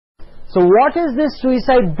So what is this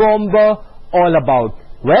suicide bomber all about?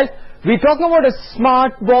 Well, we're talking about a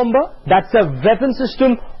smart bomber. That's a weapon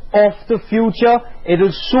system of the future. It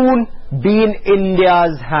will soon be in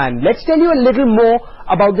India's hand. Let's tell you a little more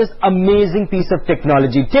about this amazing piece of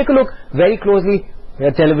technology. Take a look very closely at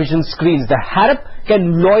your television screens. The Harop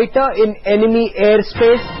can loiter in enemy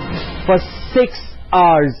airspace for 6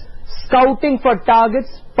 hours, scouting for targets,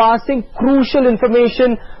 passing crucial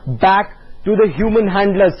information back to the human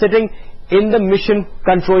handlers sitting in the mission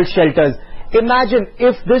control shelters. Imagine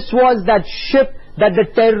if this was that ship that the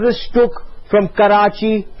terrorists took from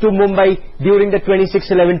Karachi to Mumbai during the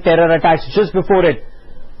 26/11 terror attacks, just before it.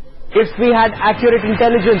 If we had accurate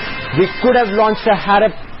intelligence, we could have launched a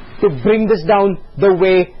Harop to bring this down the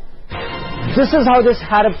way. This is how this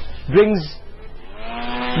Harop brings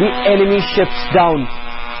the enemy ships down.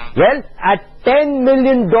 Well, at $10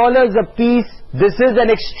 million a piece, this is an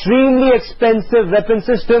extremely expensive weapon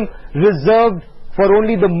system reserved for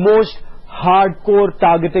only the most hardcore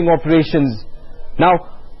targeting operations. Now,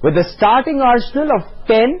 with the starting arsenal of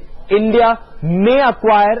 10, India may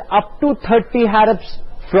acquire up to 30 Harops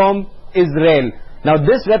from Israel. Now,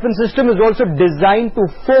 this weapon system is also designed to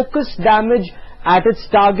focus damage at its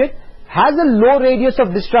target, has a low radius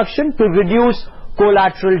of destruction to reduce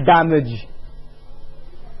collateral damage.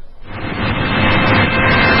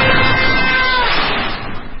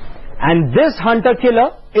 And this hunter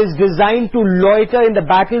killer is designed to loiter in the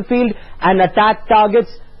battlefield and attack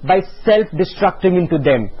targets by self-destructing into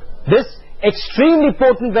them. This extremely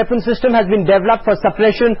potent weapon system has been developed for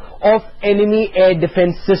suppression of enemy air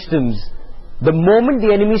defense systems. The moment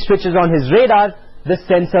the enemy switches on his radar, the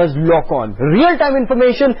sensors lock on. Real-time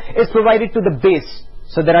information is provided to the base.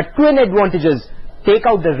 So there are twin advantages. Take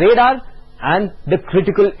out the radar and the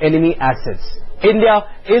critical enemy assets. India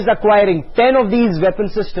is acquiring 10 of these weapon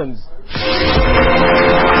systems.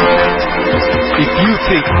 If you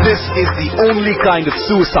think this is the only kind of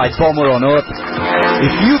suicide bomber on earth,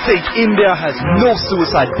 if you think India has no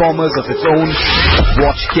suicide bombers of its own,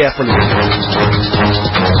 watch carefully.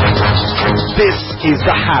 This is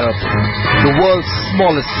the Harop, the world's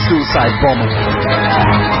smallest suicide bomber.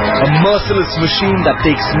 A merciless machine that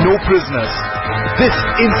takes no prisoners. This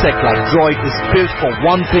insect-like droid is built for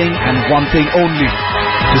one thing and one thing only: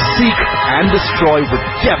 to seek and destroy with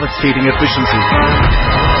devastating efficiency.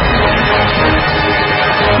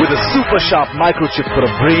 With a super sharp microchip for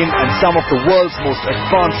a brain and some of the world's most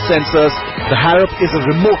advanced sensors, the Harop is a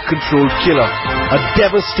remote-controlled killer, a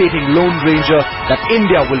devastating lone ranger that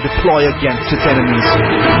India will deploy against its enemies.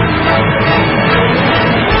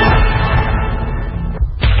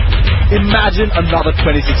 Imagine another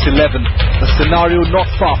 26/11, a scenario not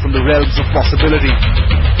far from the realms of possibility.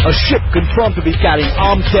 A ship confirmed to be carrying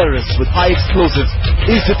armed terrorists with high explosives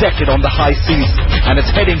is detected on the high seas, and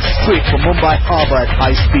it's heading straight for Mumbai harbour at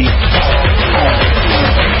high speed.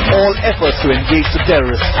 All efforts to engage the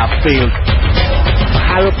terrorists have failed. The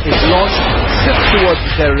Harop is launched and sifts towards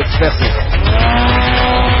the terrorist vessel.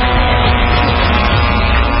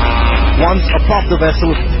 Once above the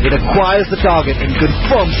vessel, it acquires the target and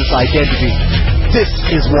confirms its identity. This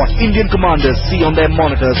is what Indian commanders see on their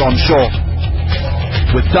monitors on shore.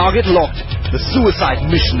 With target locked, the suicide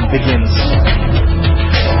mission begins.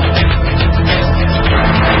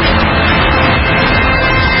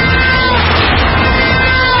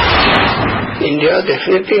 India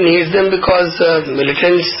definitely needs them because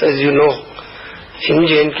militants, as you know, in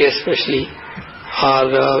J&K especially,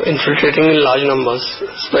 are infiltrating in large numbers.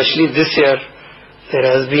 Especially this year, there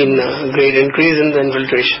has been a great increase in the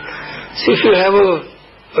infiltration. So if you have a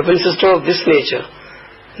weapon system of this nature,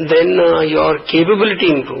 then your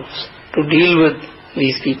capability improves to deal with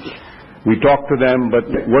these people. We talk to them, but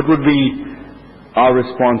what would be our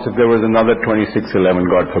response if there was another 26/11,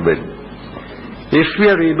 God forbid? If we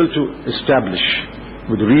are able to establish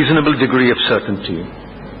with a reasonable degree of certainty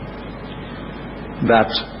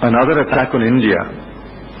that another attack on India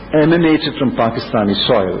emanated from Pakistani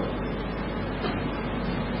soil,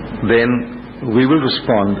 then we will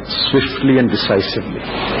respond swiftly and decisively.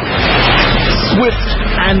 Swift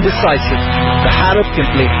and decisive, the Harop can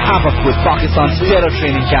play havoc with Pakistan's terror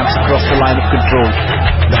training camps across the line of control.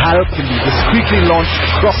 The Harop can be discreetly launched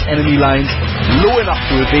across enemy lines, low enough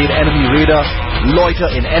to evade enemy radar, loiter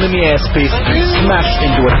in enemy airspace, and smash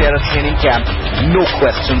into a terror training camp, no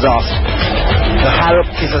questions asked. The Harop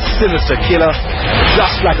is a sinister killer.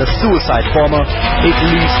 Just like a suicide bomber, it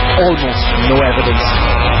leaves almost no evidence.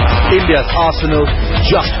 India's arsenal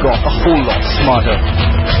just got a whole lot smarter.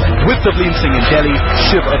 With Tavleen Singh in Delhi,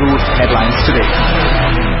 Shiv Arur, Headlines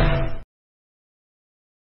Today.